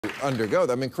undergo.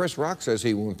 I mean, Chris Rock says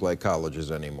he won't play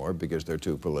colleges anymore because they're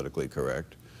too politically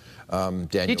correct.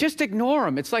 Daniel. You just ignore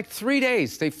them. It's like 3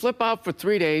 days. They flip out for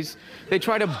 3 days. They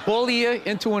try to bully you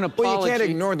into an apology. Well, you can't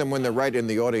ignore them when they're right in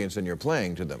the audience and you're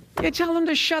playing to them. You tell them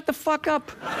to shut the fuck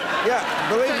up. Yeah,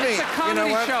 believe me. It's a comedy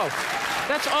show.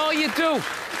 That's all you do.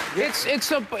 Yeah.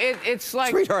 It's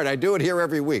like... Sweetheart, I do it here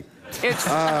every week. It's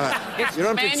you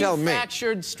don't have to tell me.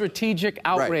 Manufactured strategic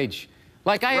outrage.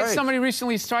 Right. Like I had somebody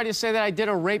recently started to say that I did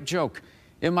a rape joke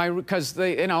in my, because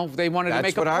they, you know, they wanted to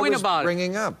make a point about it. That's what I was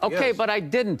bringing up. Okay, yes. but I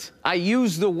didn't. I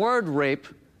used the word rape.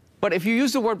 But if you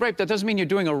use the word rape, that doesn't mean you're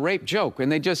doing a rape joke.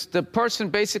 And the person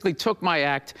basically took my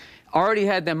act, already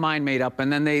had their mind made up,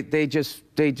 and then they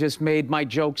just made my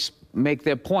jokes make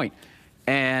their point.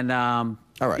 And all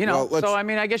right, you know, well, so I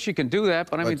mean, I guess you can do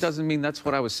that, but I mean, it doesn't mean that's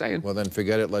what I was saying. Well, then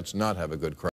forget it. Let's not have a good crowd.